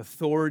sense of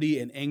authority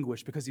and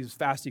anguish because he was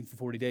fasting for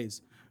 40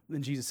 days.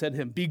 Then Jesus said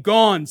to him,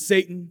 "Begone,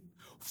 Satan,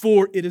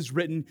 for it is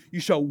written, you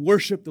shall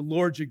worship the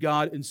Lord your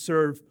God and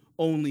serve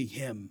only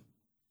him."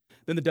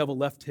 Then the devil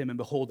left him, and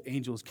behold,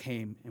 angels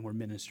came and were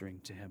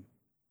ministering to him.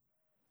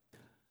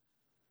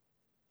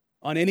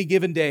 On any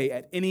given day,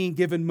 at any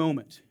given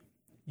moment,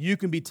 you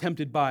can be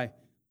tempted by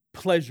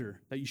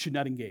pleasure that you should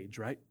not engage,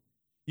 right?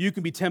 You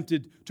can be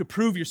tempted to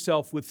prove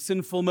yourself with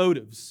sinful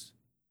motives.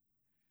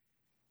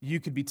 You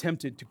could be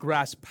tempted to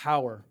grasp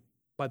power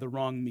by the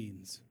wrong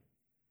means.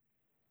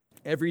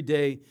 Every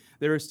day,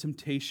 there is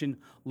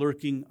temptation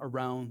lurking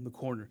around the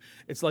corner.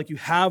 It's like you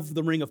have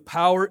the ring of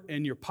power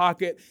in your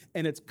pocket,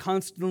 and it's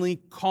constantly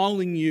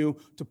calling you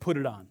to put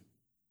it on.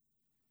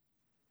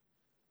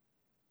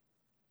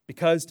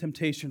 Because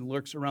temptation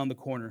lurks around the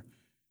corner,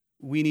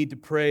 we need to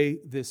pray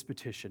this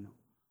petition.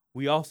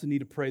 We also need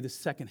to pray the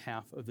second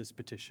half of this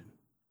petition,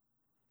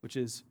 which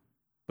is,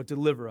 but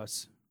deliver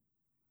us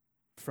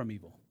from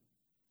evil.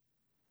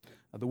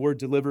 The word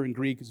deliver in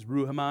Greek is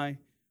ruhamai.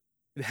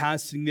 It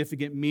has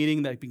significant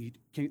meaning that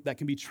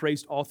can be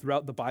traced all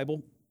throughout the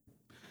Bible.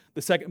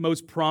 The second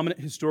most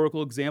prominent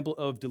historical example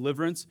of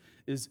deliverance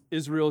is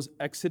Israel's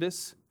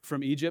exodus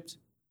from Egypt.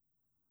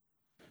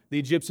 The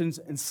Egyptians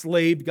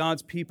enslaved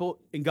God's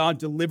people, and God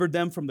delivered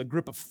them from the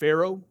grip of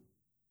Pharaoh.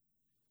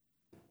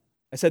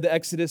 I said the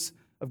exodus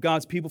of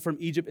God's people from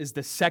Egypt is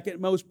the second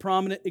most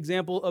prominent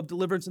example of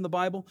deliverance in the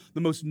Bible.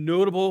 The most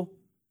notable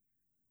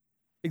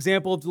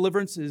example of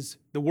deliverance is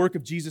the work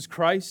of Jesus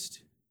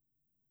Christ.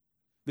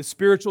 The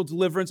spiritual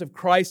deliverance of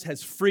Christ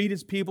has freed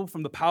his people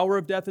from the power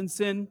of death and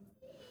sin.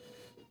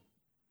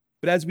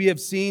 But as we have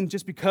seen,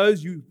 just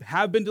because you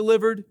have been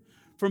delivered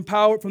from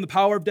the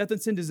power of death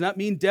and sin does not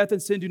mean death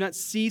and sin do not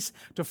cease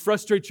to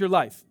frustrate your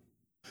life.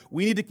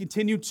 We need to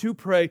continue to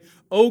pray,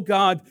 "Oh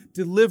God,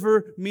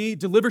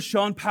 deliver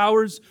Sean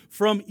Powers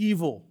from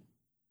evil."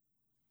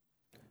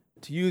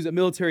 To use a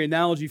military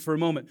analogy for a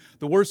moment,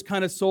 the worst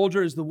kind of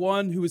soldier is the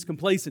one who is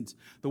complacent.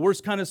 The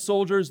worst kind of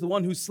soldier is the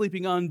one who's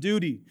sleeping on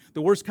duty.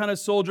 The worst kind of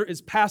soldier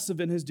is passive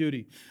in his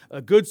duty.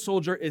 A good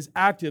soldier is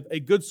active.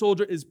 A good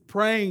soldier is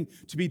praying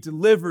to be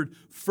delivered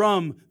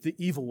from the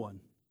evil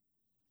one.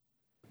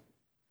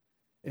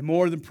 And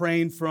more than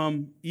praying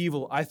from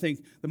evil, I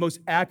think the most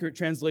accurate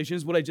translation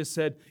is what I just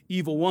said,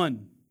 evil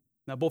one.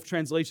 Now, both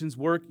translations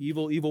work,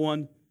 evil, evil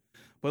one.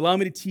 But allow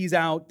me to tease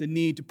out the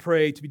need to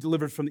pray to be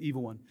delivered from the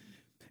evil one.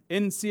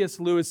 In C.S.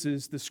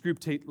 Lewis's The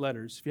Screwtape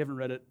Letters, if you haven't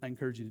read it, I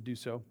encourage you to do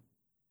so.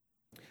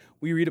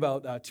 We read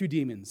about two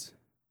demons.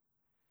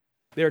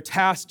 They are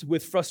tasked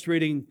with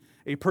frustrating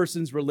a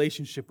person's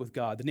relationship with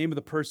God. The name of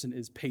the person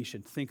is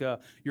patient. Think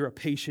you're a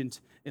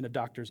patient in a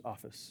doctor's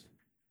office.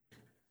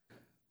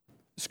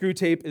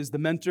 Screwtape is the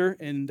mentor,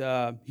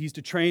 and he's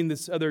to train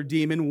this other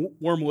demon,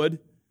 Wormwood.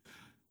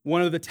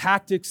 One of the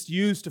tactics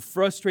used to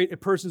frustrate a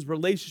person's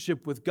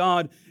relationship with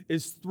God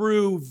is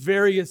through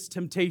various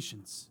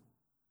temptations.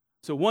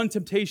 So one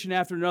temptation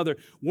after another.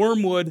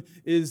 Wormwood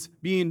is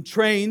being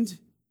trained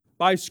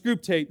by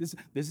Screwtape. This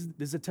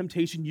is a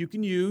temptation you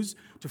can use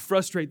to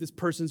frustrate this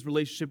person's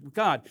relationship with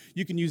God.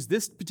 You can use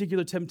this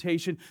particular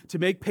temptation to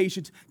make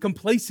patients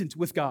complacent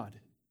with God.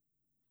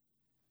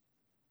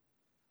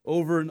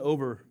 Over and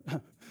over,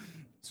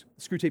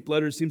 Screwtape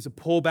Letters seems to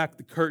pull back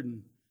the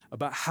curtain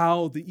about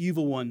how the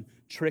evil one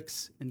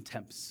tricks and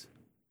tempts.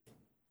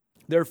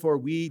 Therefore,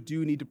 we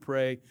do need to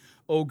pray,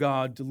 "Oh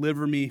God,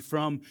 deliver me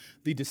from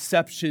the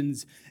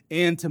deceptions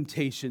and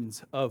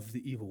temptations of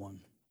the evil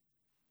one."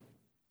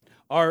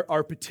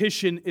 Our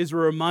petition is a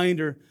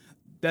reminder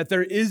that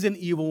there is an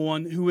evil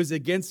one who is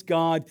against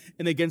God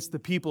and against the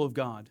people of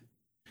God.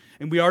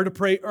 And we are to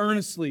pray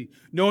earnestly,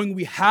 knowing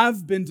we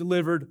have been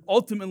delivered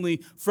ultimately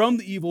from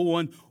the evil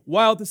one,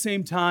 while at the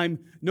same time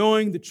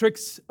knowing the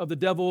tricks of the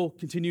devil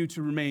continue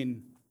to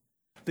remain.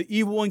 The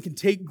evil one can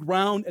take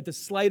ground at the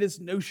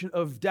slightest notion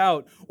of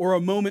doubt or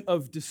a moment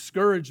of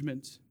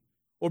discouragement,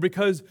 or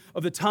because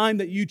of the time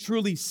that you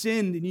truly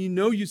sinned and you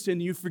know you sinned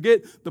and you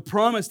forget the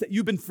promise that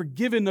you've been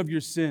forgiven of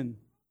your sin.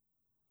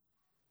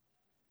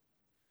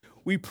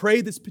 We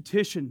pray this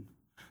petition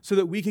so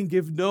that we can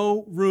give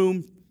no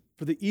room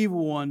for the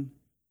evil one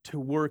to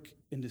work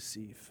and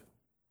deceive.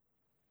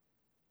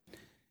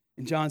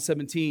 In John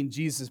 17,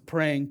 Jesus is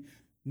praying,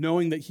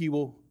 knowing that he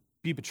will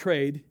be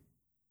betrayed.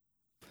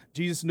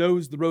 Jesus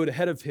knows the road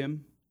ahead of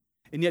him,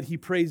 and yet he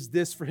prays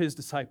this for his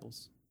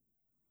disciples.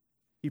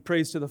 He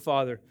prays to the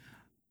Father,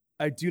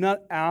 "I do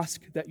not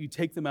ask that you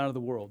take them out of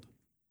the world."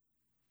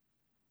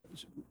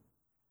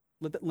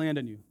 Let that land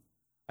on you.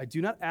 I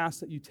do not ask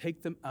that you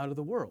take them out of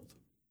the world,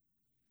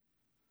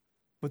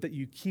 but that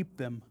you keep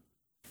them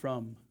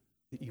from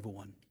the evil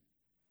one.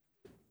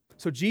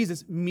 So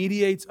Jesus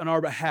mediates on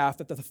our behalf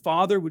that the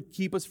Father would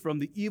keep us from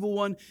the evil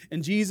one,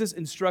 and Jesus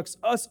instructs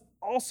us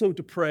also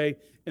to pray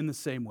in the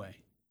same way.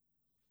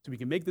 So we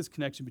can make this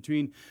connection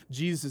between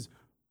Jesus'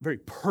 very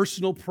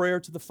personal prayer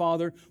to the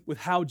Father with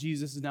how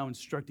Jesus is now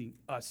instructing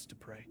us to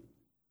pray.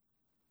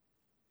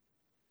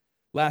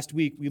 Last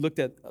week, we looked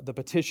at the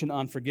petition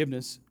on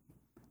forgiveness,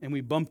 and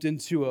we bumped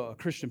into a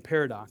Christian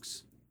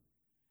paradox.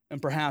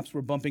 And perhaps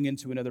we're bumping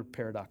into another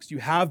paradox. You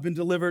have been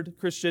delivered,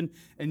 Christian,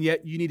 and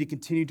yet you need to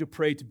continue to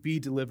pray to be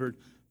delivered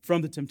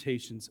from the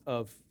temptations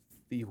of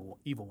the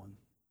evil one.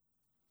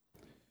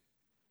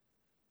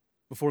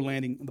 Before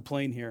landing the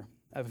plane here,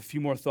 I have a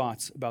few more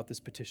thoughts about this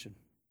petition.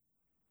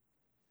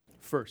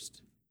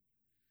 First,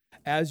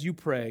 as you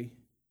pray,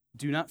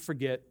 do not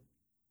forget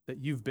that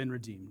you've been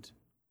redeemed.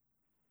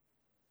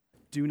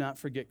 Do not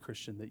forget,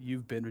 Christian, that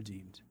you've been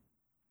redeemed.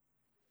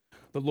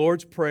 The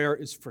Lord's Prayer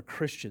is for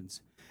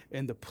Christians,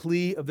 and the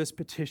plea of this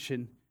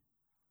petition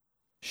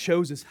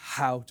shows us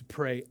how to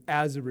pray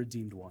as a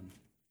redeemed one.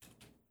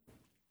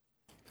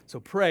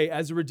 So pray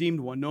as a redeemed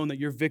one, knowing that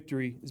your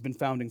victory has been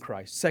found in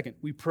Christ. Second,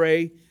 we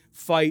pray,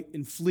 fight,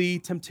 and flee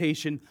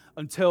temptation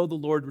until the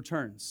Lord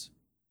returns.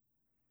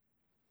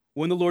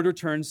 When the Lord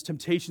returns,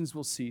 temptations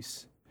will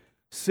cease.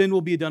 Sin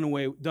will be done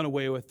away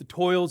with. The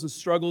toils and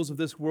struggles of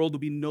this world will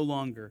be no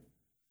longer.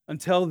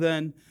 Until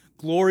then,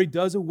 glory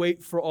does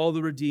await for all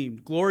the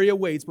redeemed. Glory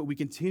awaits, but we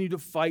continue to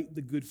fight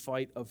the good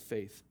fight of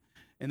faith.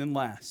 And then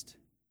last,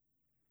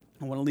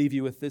 I want to leave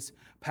you with this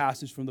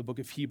passage from the book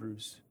of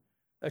Hebrews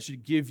that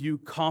should give you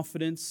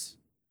confidence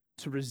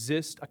to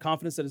resist, a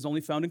confidence that is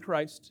only found in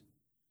Christ,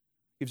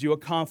 gives you a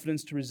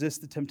confidence to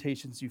resist the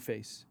temptations you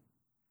face.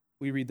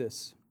 We read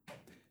this.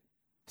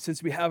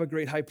 Since we have a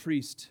great high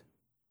priest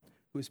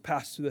who has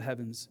passed through the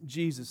heavens,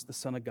 Jesus, the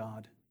Son of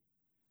God.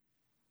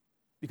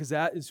 Because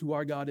that is who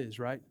our God is,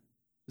 right?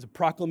 There's a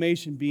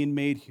proclamation being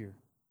made here.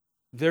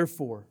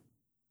 Therefore,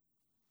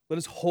 let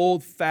us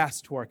hold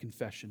fast to our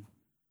confession.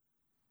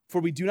 For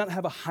we do not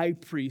have a high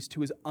priest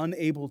who is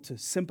unable to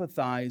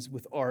sympathize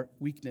with our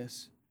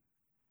weakness,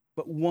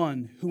 but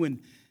one who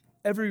in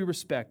every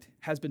respect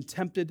has been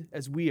tempted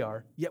as we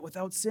are, yet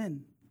without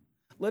sin.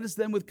 Let us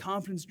then with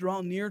confidence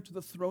draw near to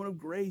the throne of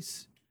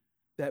grace,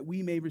 that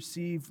we may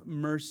receive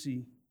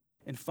mercy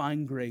and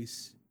find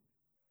grace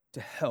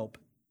to help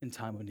in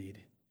time of need.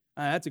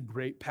 That's a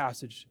great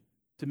passage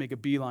to make a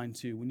beeline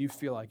to when you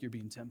feel like you're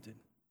being tempted.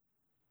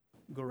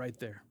 Go right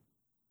there.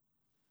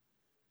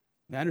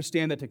 Now, I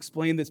understand that to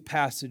explain this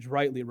passage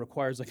rightly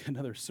requires like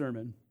another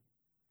sermon.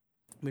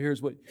 But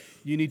here's what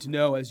you need to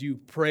know as you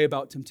pray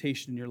about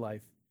temptation in your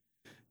life.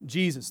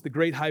 Jesus, the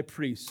great high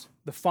priest,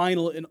 the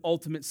final and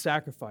ultimate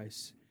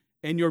sacrifice,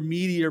 and your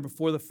mediator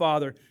before the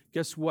Father,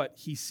 guess what?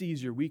 He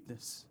sees your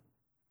weakness.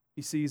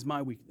 He sees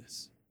my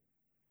weakness.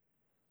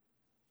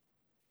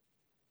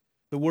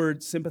 The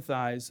word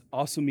sympathize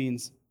also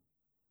means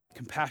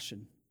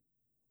compassion.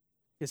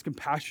 He has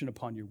compassion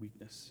upon your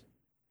weakness.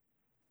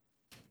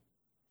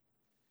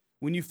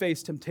 When you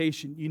face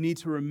temptation, you need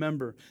to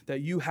remember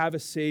that you have a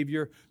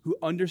Savior who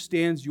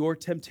understands your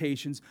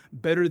temptations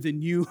better than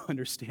you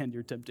understand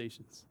your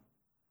temptations.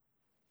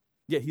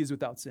 Yet He is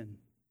without sin.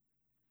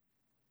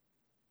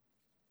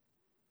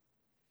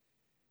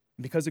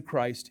 Because of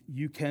Christ,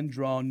 you can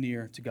draw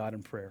near to God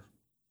in prayer.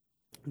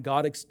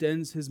 God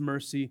extends His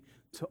mercy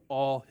to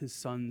all His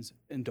sons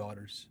and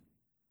daughters.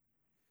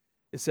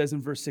 It says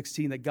in verse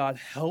 16 that God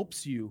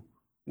helps you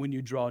when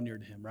you draw near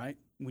to Him, right?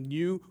 When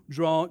you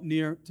draw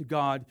near to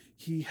God,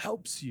 He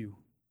helps you.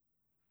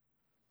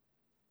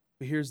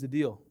 But here's the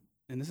deal,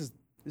 and this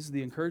is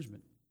the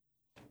encouragement.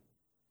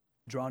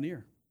 Draw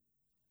near.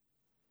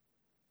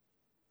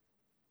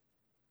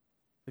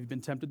 Have you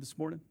been tempted this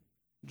morning?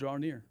 Draw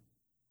near.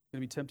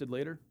 Going to be tempted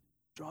later?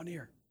 Draw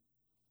near.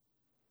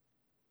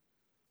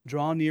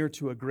 Draw near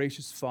to a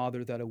gracious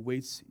Father that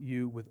awaits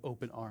you with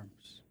open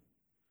arms.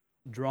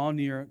 Draw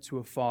near to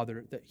a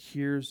Father that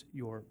hears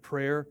your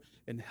prayer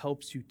and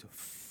helps you to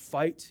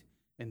fight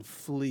and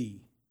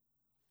flee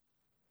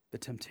the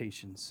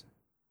temptations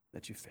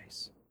that you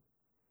face.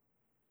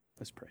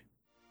 Let's pray.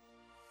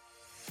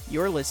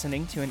 You're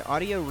listening to an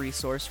audio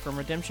resource from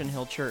Redemption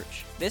Hill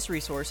Church. This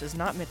resource is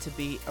not meant to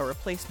be a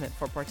replacement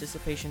for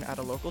participation at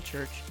a local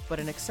church, but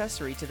an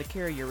accessory to the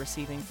care you're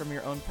receiving from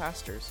your own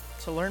pastors.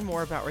 To learn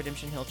more about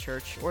Redemption Hill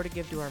Church or to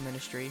give to our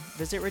ministry,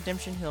 visit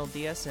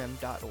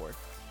redemptionhilldsm.org.